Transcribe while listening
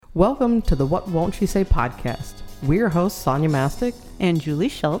Welcome to the What Won't She Say podcast. We're your hosts, Sonia Mastic and Julie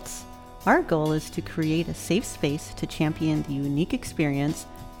Schultz. Our goal is to create a safe space to champion the unique experience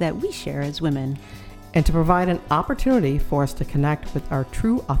that we share as women, and to provide an opportunity for us to connect with our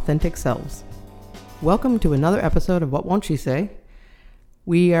true, authentic selves. Welcome to another episode of What Won't She Say.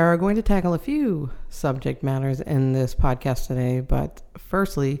 We are going to tackle a few subject matters in this podcast today, but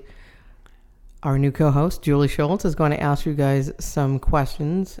firstly, our new co-host, Julie Schultz, is going to ask you guys some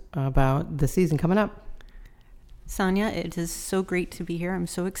questions about the season coming up. Sonia, it is so great to be here. I'm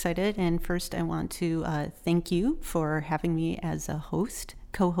so excited. And first, I want to thank you for having me as a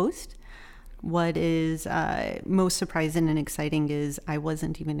co-host. What is most surprising and exciting is I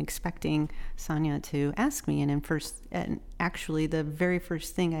wasn't even expecting Sonia to ask me. And actually, the very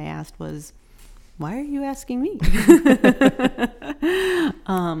first thing I asked was, why are you asking me?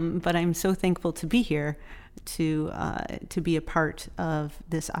 But I'm so thankful to be here to be a part of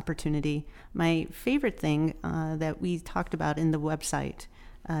this opportunity. My favorite thing that we talked about in the website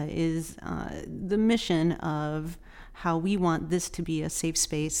is the mission of how we want this to be a safe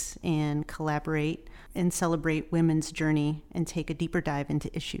space and collaborate and celebrate women's journey and take a deeper dive into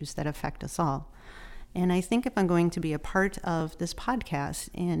issues that affect us all. And I think if I'm going to be a part of this podcast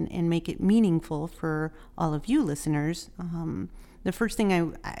and make it meaningful for all of you listeners, the first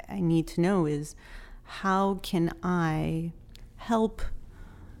thing I need to know is, how can I help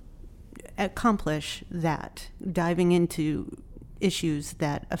accomplish that, diving into issues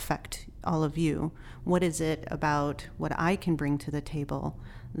that affect all of you? What is it about what I can bring to the table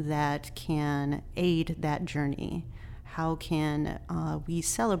that can aid that journey? How can we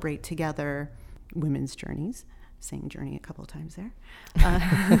celebrate together women's journeys? Saying journey a couple of times there.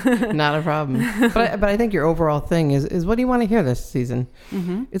 Not a problem. But I think your overall thing is what do you want to hear this season?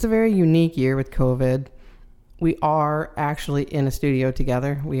 Mm-hmm. It's a very unique year with COVID. We are actually in a studio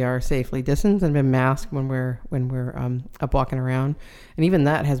together. We are safely distanced and been masked when we're up walking around. And even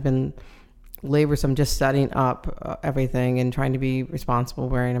that has been laborsome, just setting up everything and trying to be responsible,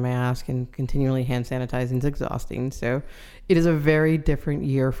 wearing a mask and continually hand sanitizing is exhausting. So it is a very different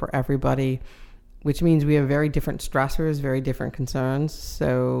year for everybody, which means we have very different stressors, very different concerns.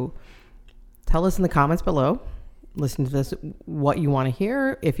 So tell us in the comments below, listen to this, what you want to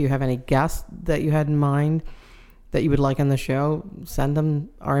hear. If you have any guests that you had in mind that you would like on the show, send them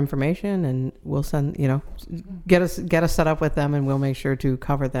our information and we'll send, get us set up with them and we'll make sure to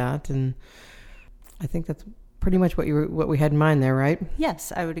cover that. And I think that's pretty much what we had in mind there, right?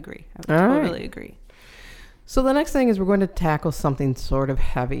 Yes, I would agree. I would totally agree. So the next thing is we're going to tackle something sort of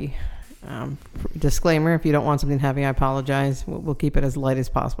heavy. Disclaimer, if you don't want something heavy, I apologize. We'll keep it as light as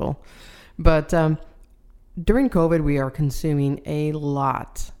possible. But during COVID, we are consuming a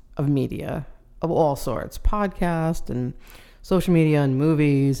lot of media of all sorts, podcasts and social media and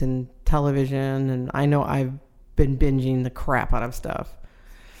movies and television. And I know I've been binging the crap out of stuff.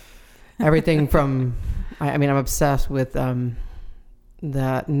 Everything from, I'm obsessed with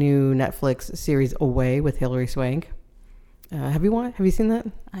that new Netflix series Away with Hilary Swank. Have you seen that?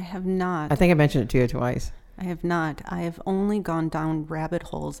 I have not. I think I mentioned it to you twice. I have not. I have only gone down rabbit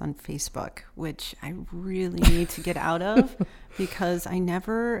holes on Facebook, which I really need to get out of because I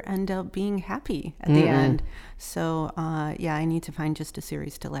never end up being happy at the end. So, I need to find just a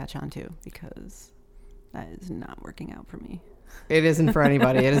series to latch onto because that is not working out for me. It isn't for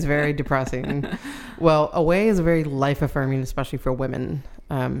anybody. It is very depressing. Well, Away is very life-affirming, especially for women.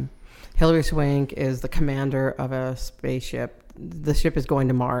 Hilary Swank is the commander of a spaceship. The ship is going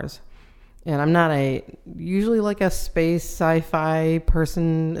to Mars. And I'm not usually like a space sci-fi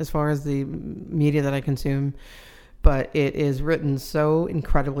person as far as the media that I consume, but it is written so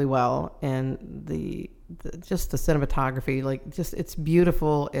incredibly well. And the cinematography, it's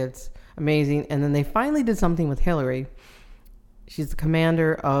beautiful. It's amazing. And then they finally did something with Hilary. She's the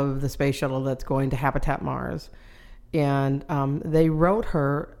commander of the space shuttle that's going to Habitat Mars. And they wrote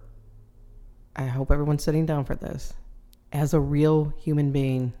her, I hope everyone's sitting down for this, as a real human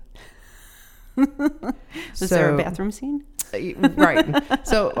being. Was there a bathroom scene? Right.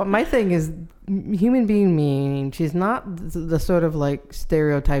 So my thing is, human being meaning she's not the sort of like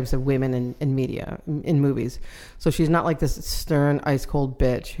stereotypes of women in media, in movies. So she's not like this stern, ice cold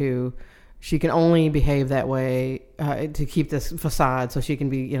bitch who she can only behave that way to keep this facade so she can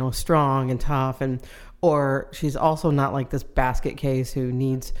be, strong and tough. Or she's also not like this basket case who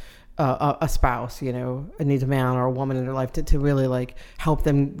needs a spouse, needs a man or a woman in her life to really like help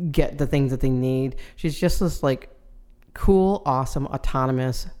them get the things that they need. She's just this like cool, awesome,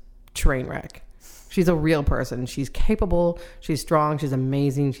 autonomous train wreck. She's a real person. She's capable. She's strong. She's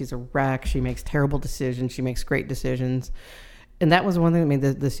amazing. She's a wreck. She makes terrible decisions. She makes great decisions. And that was one thing that made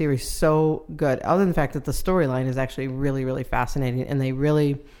the series so good. Other than the fact that the storyline is actually really, really fascinating. And they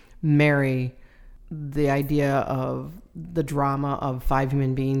really marry the idea of the drama of 5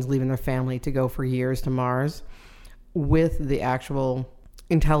 human beings leaving their family to go for years to Mars with the actual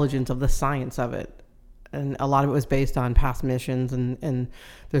intelligence of the science of it. And a lot of it was based on past missions and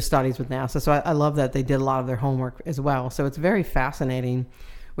their studies with NASA. So I love that they did a lot of their homework as well. So it's a very fascinating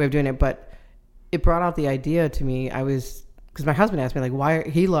way of doing it. But it brought out the idea to me. Because my husband asked me, like, why,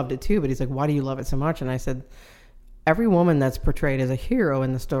 he loved it too, but he's like, why do you love it so much? And I said, every woman that's portrayed as a hero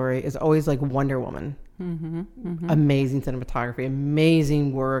in the story is always like Wonder Woman. Mm-hmm, mm-hmm. Amazing cinematography,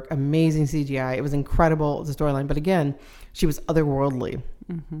 amazing work, amazing CGI. It was incredible, the storyline. But again, she was otherworldly.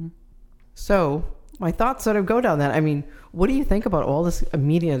 Mm-hmm. So my thoughts sort of go down that. I mean, what do you think about all this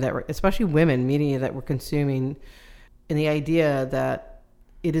media especially women media that we're consuming, and the idea that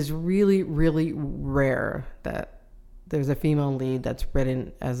it is really, really rare that there's a female lead that's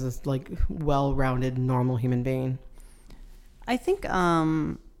written as this like well-rounded, normal human being? I think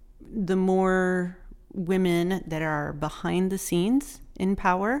the more women that are behind the scenes in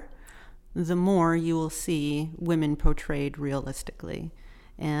power, the more you will see women portrayed realistically.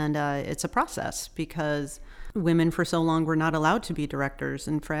 And it's a process because women for so long were not allowed to be directors.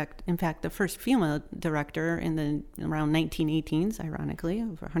 In fact, the first female director in the around 1918s, ironically,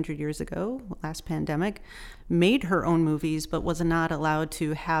 over 100 years ago, last pandemic, made her own movies, but was not allowed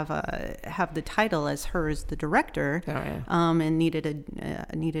to have the title as her as the director, and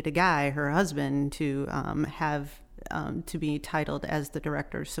needed a guy, her husband, to to be titled as the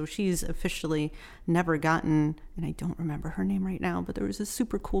director. So she's officially never gotten, and I don't remember her name right now, but there was a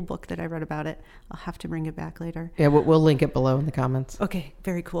super cool book that I read about it. I'll have to bring it back later. Yeah, we'll link it below in the comments. Okay,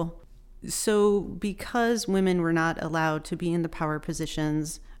 very cool. So because women were not allowed to be in the power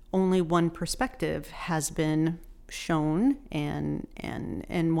positions, only one perspective has been shown and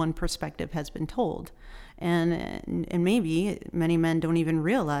one perspective has been told. And maybe many men don't even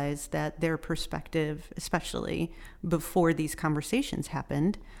realize that their perspective, especially before these conversations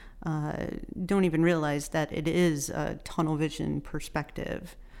happened, don't even realize that it is a tunnel vision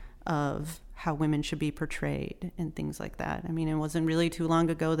perspective of how women should be portrayed and things like that. I mean, it wasn't really too long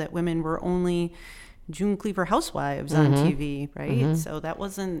ago that women were only June Cleaver housewives on TV, right? Mm-hmm. So that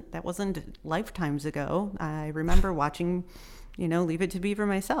wasn't lifetimes ago. I remember watching, Leave It to Beaver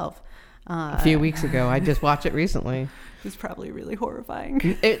myself. A few weeks ago. I just watched it recently. It was probably really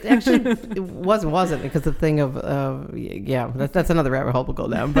horrifying. It actually it wasn't because the thing of that's another rabbit hole we'll go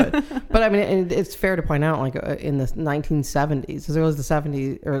down. But I mean, it's fair to point out, like in the 1970s, as early as the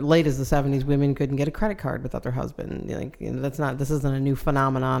 70s or late as the 70s, women couldn't get a credit card without their husband. This isn't a new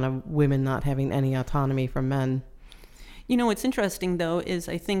phenomenon of women not having any autonomy from men. What's interesting though is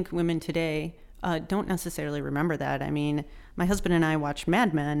I think women today don't necessarily remember that. I mean, my husband and I watched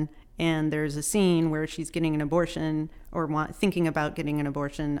Mad Men. And there's a scene where she's getting an abortion or thinking about getting an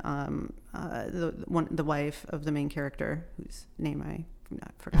abortion. The wife of the main character, whose name I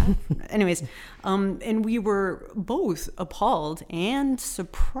forgot. Anyways, and we were both appalled and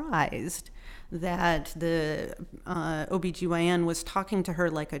surprised that the OBGYN was talking to her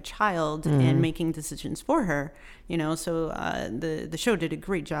like a child and making decisions for her. So the show did a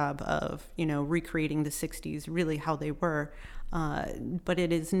great job of recreating the 60s, really how they were. But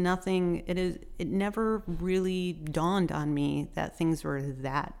it never really dawned on me that things were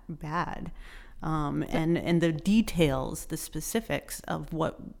that bad. And the details, the specifics of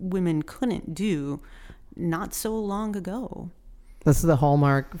what women couldn't do not so long ago. This is the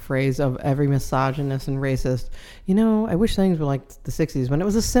hallmark phrase of every misogynist and racist. I wish things were like the 60s when it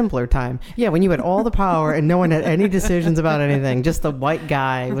was a simpler time. Yeah, when you had all the power and no one had any decisions about anything. Just the white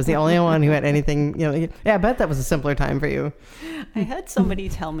guy was the only one who had anything. Yeah, I bet that was a simpler time for you. I had somebody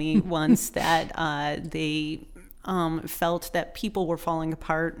tell me once that they felt that people were falling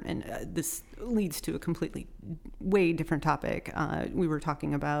apart, and this leads to a completely way different topic. We were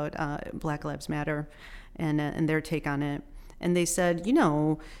talking about Black Lives Matter and their take on it. And they said,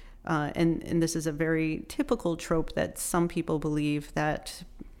 and this is a very typical trope that some people believe that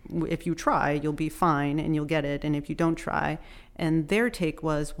if you try, you'll be fine and you'll get it. And if you don't try, and their take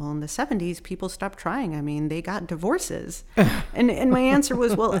was, well, in the 70s, people stopped trying. I mean, they got divorces. and my answer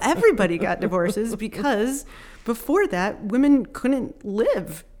was, well, everybody got divorces because before that, women couldn't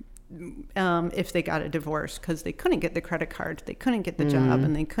live if they got a divorce because they couldn't get the credit card, they couldn't get the job,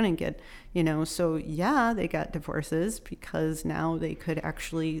 and they couldn't get, so yeah, they got divorces because now they could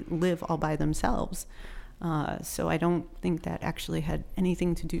actually live all by themselves. So I don't think that actually had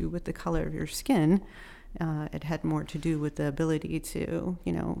anything to do with the color of your skin. It had more to do with the ability to,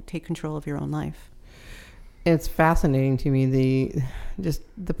 take control of your own life. It's fascinating to me,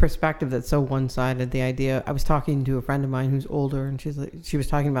 the perspective that's so one-sided. The idea, I was talking to a friend of mine who's older, and she was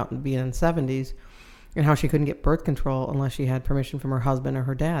talking about being in the 70s and how she couldn't get birth control unless she had permission from her husband or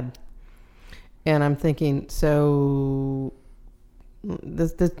her dad. And I'm thinking, so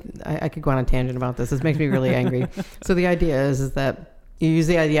I could go on a tangent about this. This makes me really angry. So the idea is that you use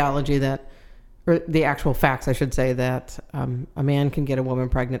the ideology that, or the actual facts, I should say, that a man can get a woman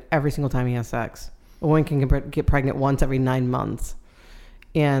pregnant every single time he has sex. A woman can get pregnant once every 9 months.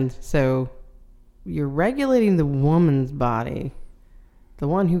 And so you're regulating the woman's body, the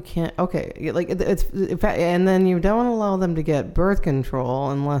one who can't, okay, like and then you don't allow them to get birth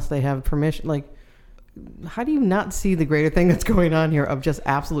control unless they have permission. Like, how do you not see the greater thing that's going on here of just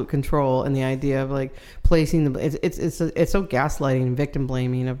absolute control and the idea of like placing it's so gaslighting and victim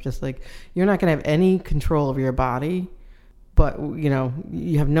blaming of just like, you're not going to have any control over your body, but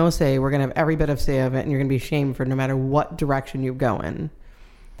you have no say. We're going to have every bit of say of it, and you're going to be shamed for no matter what direction you go in.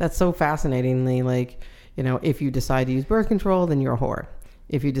 That's so fascinatingly like, if you decide to use birth control, then you're a whore.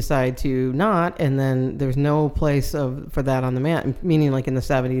 If you decide to not, and then there's no place for that on the man, meaning like in the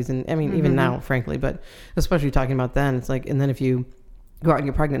 70s, and I mean, even now, frankly, but especially talking about then, it's like, and then if you go out and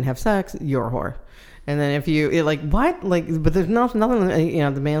get pregnant and have sex, you're a whore. And then if you, like, what? Like, but there's nothing,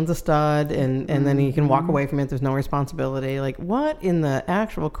 the man's a stud, and then he can walk away from it. There's no responsibility. Like, what in the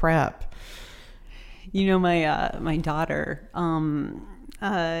actual crap? My daughter,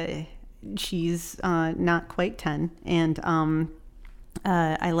 she's not quite 10, and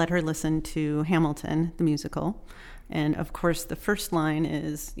I let her listen to Hamilton, the musical. And of course, the first line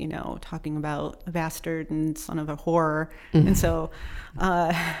is, talking about a bastard and son of a whore. Mm-hmm. And so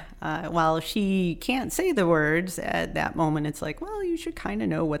while she can't say the words at that moment, it's like, well, you should kind of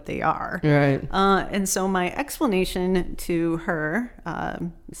know what they are. Right. And so my explanation to her,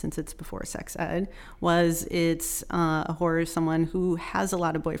 since it's before sex ed, was it's a whore is someone who has a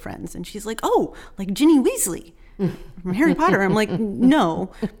lot of boyfriends. And she's like, oh, like Ginny Weasley from Harry Potter. I'm like,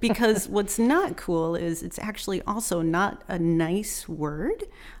 no, because what's not cool is it's actually also not a nice word,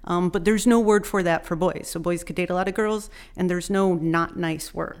 but there's no word for that for boys. So boys could date a lot of girls, and there's no not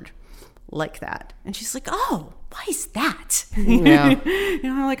nice word like that. And she's like, oh, why is that? Yeah.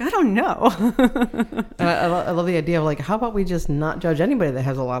 I'm like, I don't know. I love the idea of like, how about we just not judge anybody that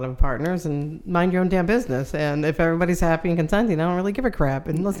has a lot of partners and mind your own damn business? And if everybody's happy and consenting, I don't really give a crap.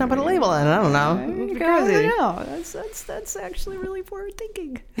 And let's not put a label on it. I don't know. I don't know. That's actually really forward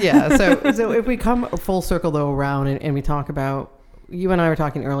thinking. Yeah. So if we come full circle though around and we talk about, you and I were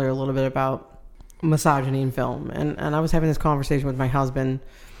talking earlier a little bit about misogyny in film, and I was having this conversation with my husband,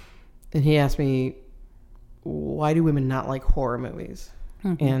 and he asked me, why do women not like horror movies?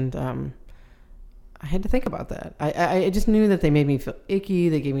 Mm-hmm. And I had to think about that. I just knew that they made me feel icky.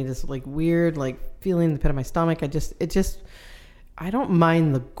 They gave me this like weird like feeling in the pit of my stomach. I don't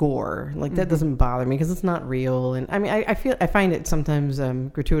mind the gore. Like that doesn't bother me because it's not real. And I mean, I find it sometimes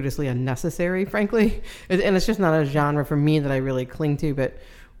gratuitously unnecessary, frankly. And it's just not a genre for me that I really cling to. But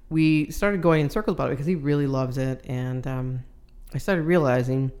we started going in circles about it because he really loves it. And I started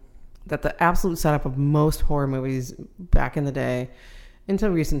realizing that the absolute setup of most horror movies back in the day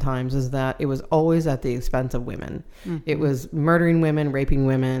until recent times is that it was always at the expense of women. Mm-hmm. It was murdering women, raping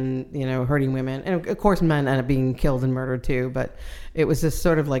women, hurting women. And of course men end up being killed and murdered too, but it was this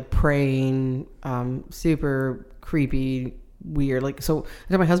sort of like preying, super creepy, weird. Like, so I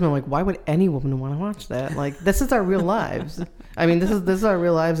told my husband, I'm like, why would any woman want to watch that? Like, this is our real lives. I mean, this is our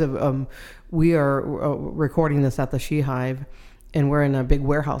real lives of, we are recording this at the She Hive, and we're in a big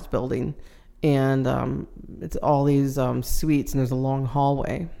warehouse building, and it's all these suites, and there's a long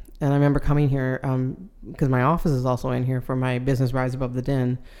hallway. And I remember coming here because my office is also in here for my business, Rise Above the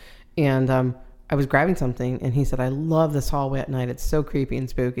Din. And I was grabbing something, and he said, I love this hallway at night. It's so creepy and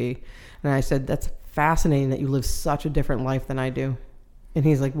spooky. And I said, that's fascinating that you live such a different life than I do. And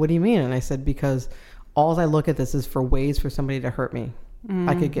he's like, what do you mean? And I said, because all I look at this is for ways for somebody to hurt me. Mm-hmm.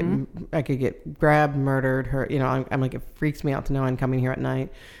 I could get grabbed, murdered, hurt. I'm like, it freaks me out to know I'm coming here at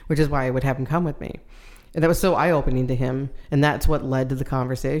night, which is why I would have him come with me. And that was so eye-opening to him, and that's what led to the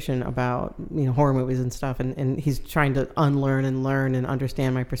conversation about horror movies and stuff. And he's trying to unlearn and learn and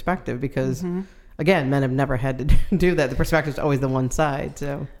understand my perspective because, again, men have never had to do that. The perspective is always the one side.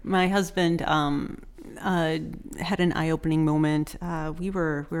 So my husband had an eye-opening moment. We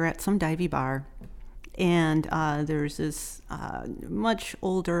were at some divey bar. And there's this much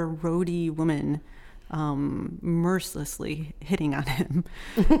older, roady woman mercilessly hitting on him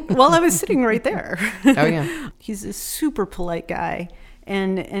while I was sitting right there. Oh, yeah. He's a super polite guy.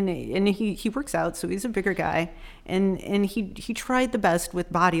 And he works out, so he's a bigger guy, and he tried the best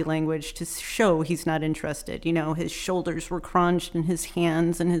with body language to show he's not interested. You know, his shoulders were crunched and his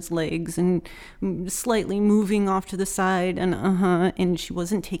hands and his legs and slightly moving off to the side, and she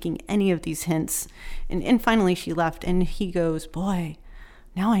wasn't taking any of these hints. And finally she left, and he goes, "Boy,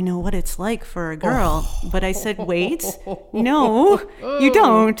 now I know what it's like for a girl." But I said, "Wait, no, you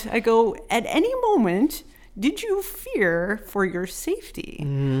don't." I go, "At any moment, did you fear for your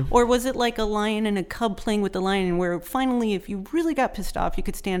safety? Or was it like a lion and a cub playing with the lion, where finally, if you really got pissed off, you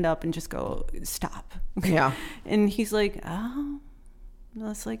could stand up and just go, stop?" Yeah. And he's like, "Oh." I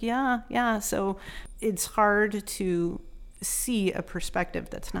was like, yeah. So it's hard to see a perspective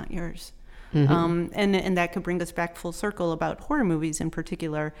that's not yours. And that could bring us back full circle about horror movies in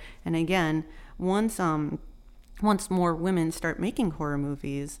particular. And again, once more women start making horror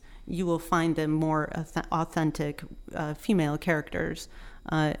movies, you will find them more authentic female characters.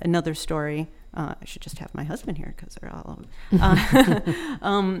 Another story, I should just have my husband here because they're all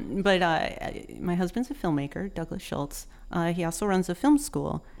but my husband's a filmmaker, Douglas Schultz. He also runs a film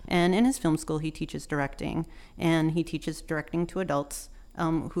school, and in his film school he teaches directing, and he teaches directing to adults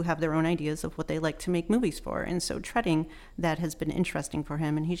who have their own ideas of what they like to make movies for. And so treading that has been interesting for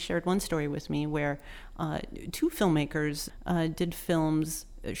him. And he shared one story with me where two filmmakers did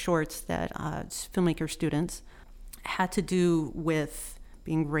shorts that filmmaker students had to do with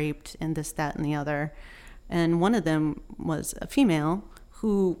being raped and this, that, and the other. And one of them was a female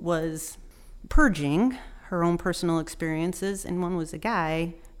who was purging her own personal experiences, and one was a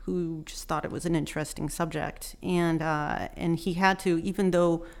guy who just thought it was an interesting subject. And he had to, even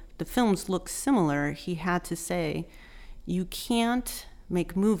though the films look similar, he had to say, you can't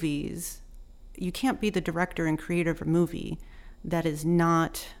make movies, you can't be the director and creator of a movie that is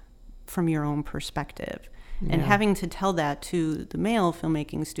not from your own perspective. Yeah. And having to tell that to the male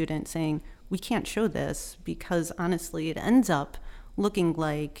filmmaking student, saying, we can't show this because honestly it ends up looking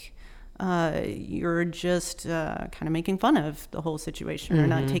like you're just kind of making fun of the whole situation or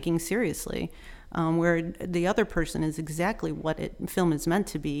not taking seriously, where the other person is exactly what film is meant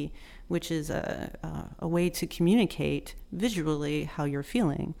to be, which is a way to communicate visually how you're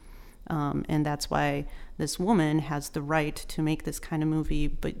feeling. And that's why this woman has the right to make this kind of movie,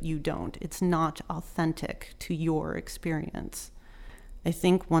 but you don't. It's not authentic to your experience. I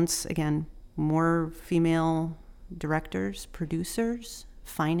think, once again, more female directors, producers,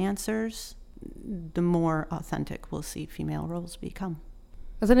 financiers, the more authentic we'll see female roles become.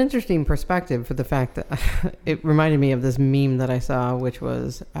 That's an interesting perspective, for the fact that it reminded me of this meme that I saw, which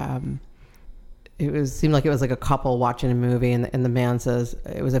was seemed like it was like a couple watching a movie, and the man says,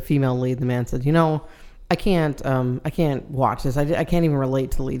 it was a female lead. The man said, I can't watch this. I can't even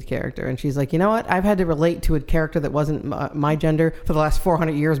relate to the lead character. And she's like, you know what? I've had to relate to a character that wasn't my gender for the last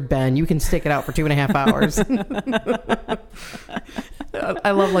 400 years, Ben. You can stick it out for 2.5 hours.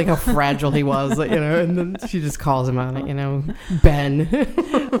 I love like how fragile he was, and then she just calls him on it, Ben.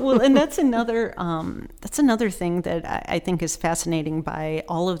 Well, and that's another thing that I think is fascinating by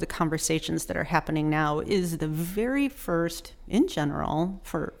all of the conversations that are happening now, is the very first, in general,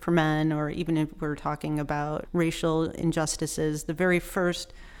 for men, or even if we're talking about racial injustices, the very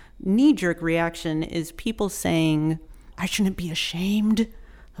first knee-jerk reaction is people saying, I shouldn't be ashamed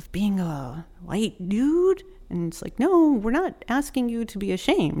of being a white dude. And it's like, no, we're not asking you to be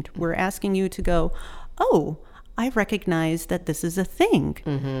ashamed. We're asking you to go, oh, I recognize that this is a thing.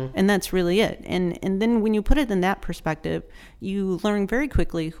 And that's really it. And then when you put it in that perspective, you learn very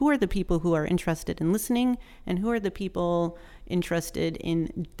quickly who are the people who are interested in listening and who are the people interested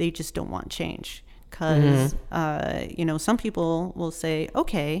in, they just don't want change. Because, some people will say,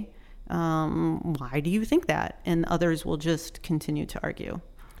 okay, why do you think that? And others will just continue to argue.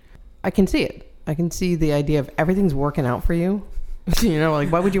 I can see it. I can see the idea of everything's working out for you.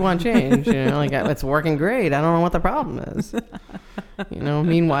 Like, why would you want change? Like, it's working great. I don't know what the problem is.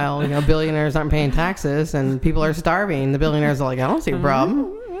 Meanwhile, billionaires aren't paying taxes and people are starving. The billionaires are like, I don't see a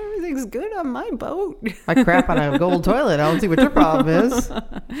problem. Everything's good on my boat. I crap on a gold toilet. I don't see what your problem is.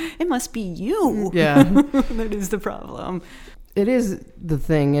 It must be you. Yeah. That is the problem. It is the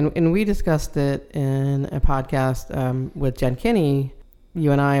thing. And we discussed it in a podcast with Jen Kinney,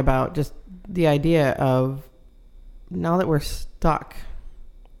 you and I, about just the idea of, now that we're stuck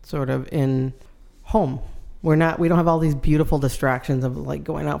sort of in home, we don't have all these beautiful distractions of like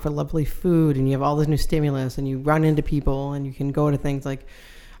going out for lovely food, and you have all this new stimulus, and you run into people and you can go to things. Like,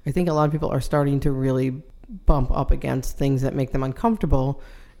 I think a lot of people are starting to really bump up against things that make them uncomfortable,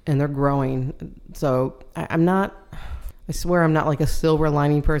 and they're growing. So I I swear I'm not like a silver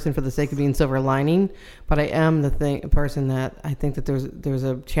lining person for the sake of being silver lining, but I am the person that I think that there's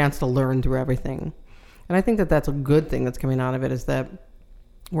a chance to learn through everything. And I think that that's a good thing that's coming out of it, is that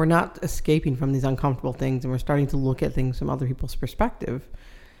we're not escaping from these uncomfortable things, and we're starting to look at things from other people's perspective.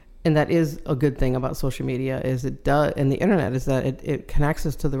 And that is a good thing about social media, is it does, and the internet, is that it connects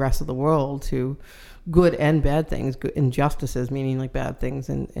us to the rest of the world, to good and bad things, good injustices, meaning like bad things,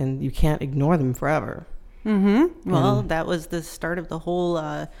 and you can't ignore them forever. Mm-hmm. Well, that was the start of the whole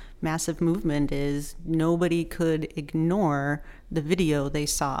massive movement, is nobody could ignore the video they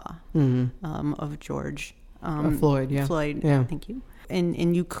saw of George Floyd. Yeah. Floyd. Yeah. Thank you.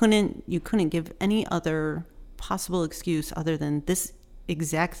 And you couldn't give any other possible excuse other than this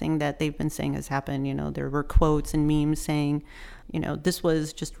exact thing that they've been saying has happened. You know, there were quotes and memes saying, you know, this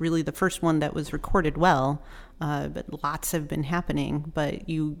was just really the first one that was recorded well, but lots have been happening, but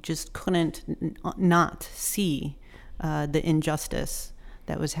you just couldn't not see the injustice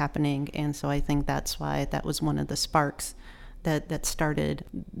that was happening. And so I think that's why that was one of the sparks that started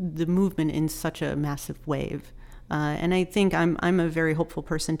the movement in such a massive wave. And I think I'm a very hopeful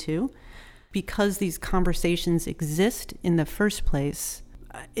person too, because these conversations exist in the first place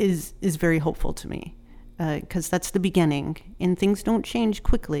is very hopeful to me, because that's the beginning, and things don't change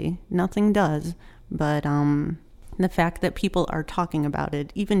quickly. Nothing does. But the fact that people are talking about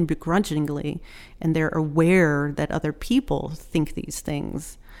it, even begrudgingly, and they're aware that other people think these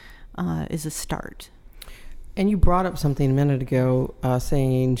things, is a start. And you brought up something a minute ago,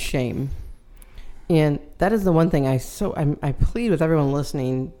 saying shame. And that is the one thing I plead with everyone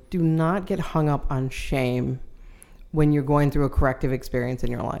listening: do not get hung up on shame when you're going through a corrective experience in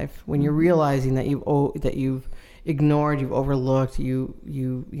your life. When you're realizing that you've ignored, you've overlooked,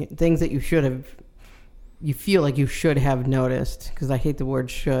 you things that you feel like you should have noticed, because I hate the word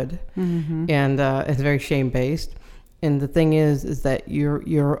should, and it's very shame based. And the thing is that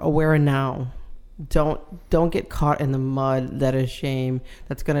you're aware now. Don't get caught in the mud that is shame,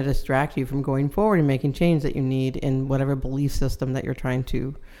 that's going to distract you from going forward and making change that you need in whatever belief system that you're trying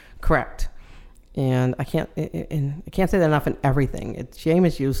to correct. And I can't say that enough in everything. Shame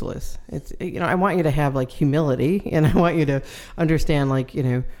is useless. I want you to have like humility, and I want you to understand, like,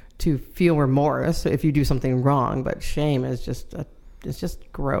 to feel remorse if you do something wrong. But shame is just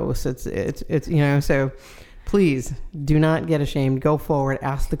gross. It's so. Please do not get ashamed. Go forward,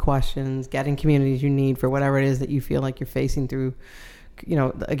 ask the questions, get in communities you need for whatever it is that you feel like you're facing through.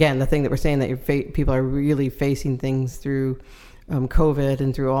 Again, the thing that we're saying, that people are really facing things through COVID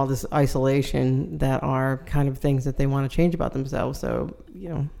and through all this isolation that are kind of things that they want to change about themselves. So,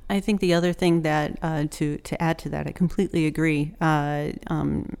 I think the other thing that to add to that, I completely agree.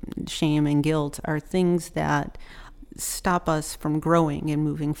 Shame and guilt are things that stop us from growing and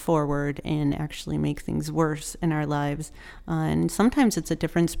moving forward, and actually make things worse in our lives. And sometimes it's a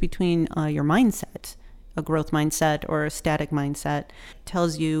difference between your mindset, a growth mindset or a static mindset. It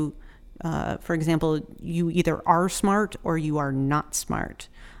tells you, for example, you either are smart or you are not smart,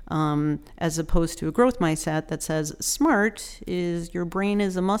 as opposed to a growth mindset that says smart is your brain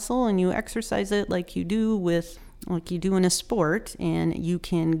is a muscle and you exercise it like you do in a sport, and you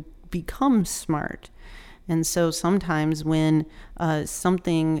can become smart. And so sometimes when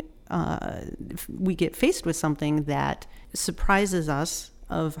we get faced with something that surprises us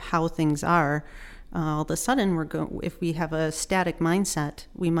of how things are, all of a sudden if we have a static mindset,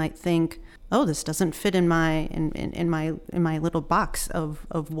 we might think, oh, this doesn't fit in my little box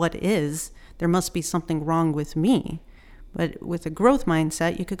of what is. There must be something wrong with me. But with a growth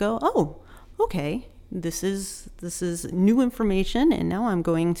mindset, you could go, oh, okay, this is new information, and now I'm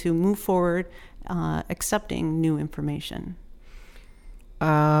going to move forward accepting new information.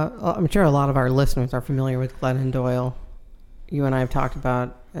 I'm sure a lot of our listeners are familiar with Glennon Doyle. You and I have talked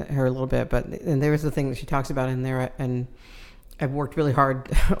about her a little bit, and there was the thing that she talks about in there, and I've worked really hard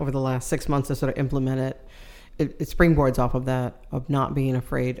over the last 6 months to sort of implement it. It springboards off of that, of not being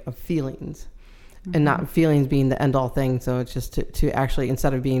afraid of feelings. And not feelings being the end all thing. So it's just to actually,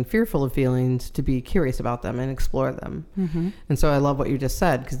 instead of being fearful of feelings, to be curious about them and explore them. And so I love what you just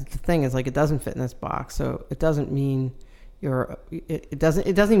said, because the thing is, like, it doesn't fit in this box. So it doesn't mean it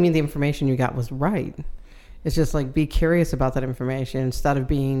doesn't mean the information you got was right. It's just like, be curious about that information instead of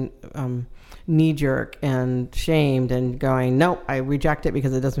being knee jerk and shamed and going, nope, I reject it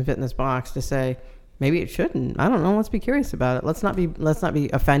because it doesn't fit in this box. To say, maybe it shouldn't. I don't know. Let's be curious about it. Let's not be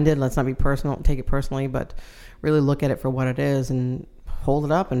offended. Let's not be personal. Take it personally, but really look at it for what it is, and hold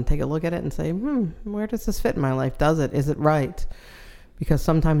it up and take a look at it and say, where does this fit in my life? Does it? Is it right? because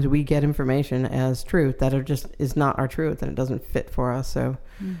sometimes we get information as truth that is not our truth and it doesn't fit for us. So,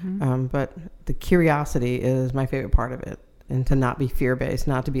 but the curiosity is my favorite part of it, and to not be fear-based,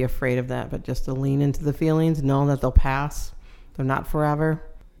 not to be afraid of that, but just to lean into the feelings, know that they'll pass. They're not forever.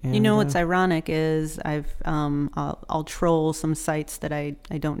 And, what's ironic is I'll troll some sites that I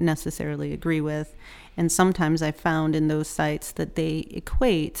don't necessarily agree with, and sometimes I found in those sites that they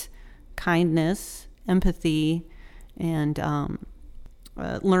equate kindness, empathy, and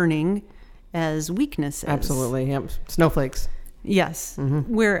learning as weaknesses. Absolutely, yep. Snowflakes. Yes,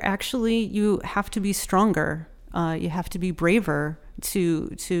 where actually you have to be stronger. You have to be braver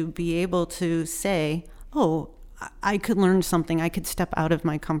to be able to say, oh, I could learn something. I could step out of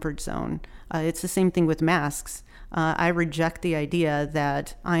my comfort zone. It's the same thing with masks. I reject the idea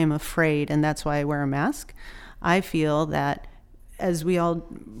that I am afraid and that's why I wear a mask. I feel that, as we all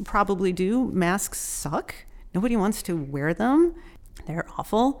probably do, masks suck. Nobody wants to wear them. They're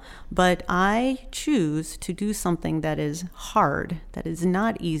awful. But I choose to do something that is hard, that is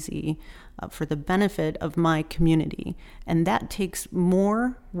not easy, for the benefit of my community. And that takes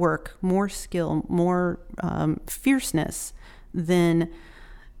more work, more skill, more fierceness than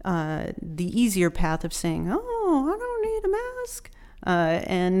the easier path of saying, oh, I don't need a mask.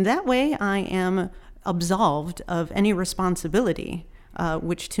 And that way I am absolved of any responsibility,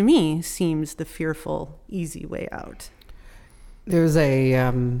 which to me seems the fearful, easy way out. There's a,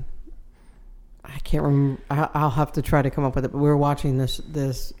 I can't remember, I'll have to try to come up with it, but we were watching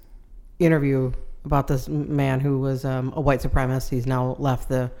this interview about this man who was a white supremacist. He's now left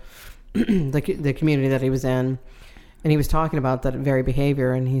the community that he was in, and he was talking about that very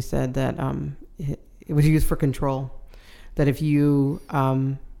behavior, and he said that it was used for control, that if you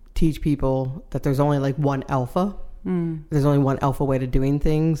teach people that there's only like one alpha, there's only one alpha way to doing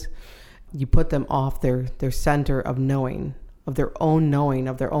things, you put them off their center of knowing, of their own knowing,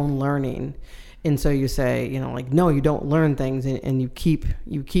 of their own learning. And so you say, like, no, you don't learn things, and you keep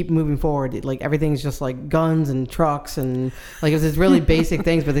moving forward. Like everything's just like guns and trucks and like it was this really basic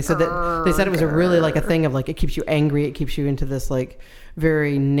things. But they said it was a really like a thing of like it keeps you angry. It keeps you into this like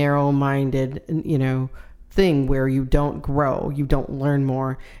very narrow-minded, thing where you don't grow, you don't learn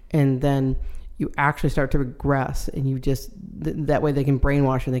more, and then you actually start to regress. And you just that way they can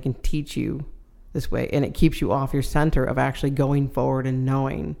brainwash and they can teach you this way, and it keeps you off your center of actually going forward and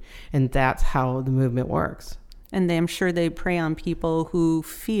knowing. And that's how the movement works. And I'm sure they prey on people who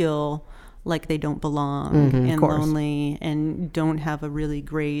feel like they don't belong and lonely and don't have a really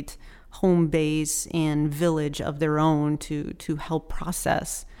great home base and village of their own to help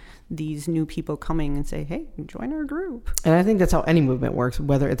process these new people coming and say, hey, join our group. And I think that's how any movement works,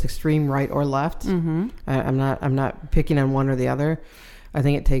 whether it's extreme right or left. I'm not picking on one or the other. I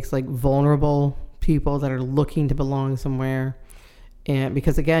think it takes like vulnerable people that are looking to belong somewhere. And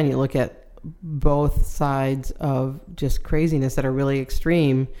because again, you look at both sides of just craziness that are really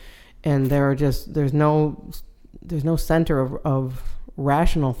extreme, and there's no center of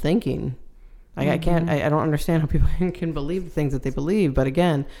rational thinking. I don't understand how people can believe the things that they believe. But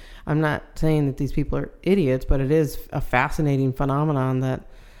again, I'm not saying that these people are idiots, but it is a fascinating phenomenon that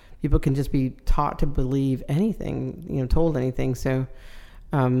people can just be taught to believe anything, told anything. So,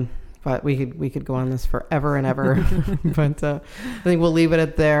 but we could go on this forever and ever. But I think we'll leave it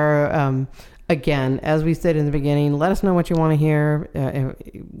at there. Again, as we said in the beginning, let us know what you want to hear,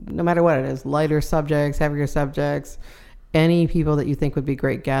 no matter what it is, lighter subjects, heavier subjects, any people that you think would be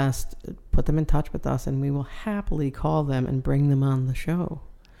great guests, put them in touch with us and we will happily call them and bring them on the show.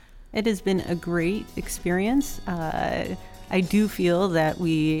 It has been a great experience. I do feel that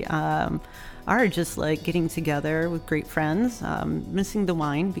we are just like getting together with great friends, missing the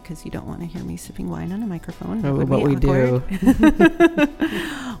wine because you don't want to hear me sipping wine on a microphone. Oh, but we do.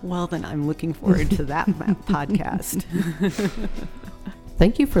 Well, then I'm looking forward to that podcast.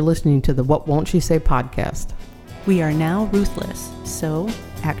 Thank you for listening to the What Won't She Say podcast. We are now ruthless, so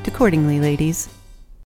act accordingly, ladies.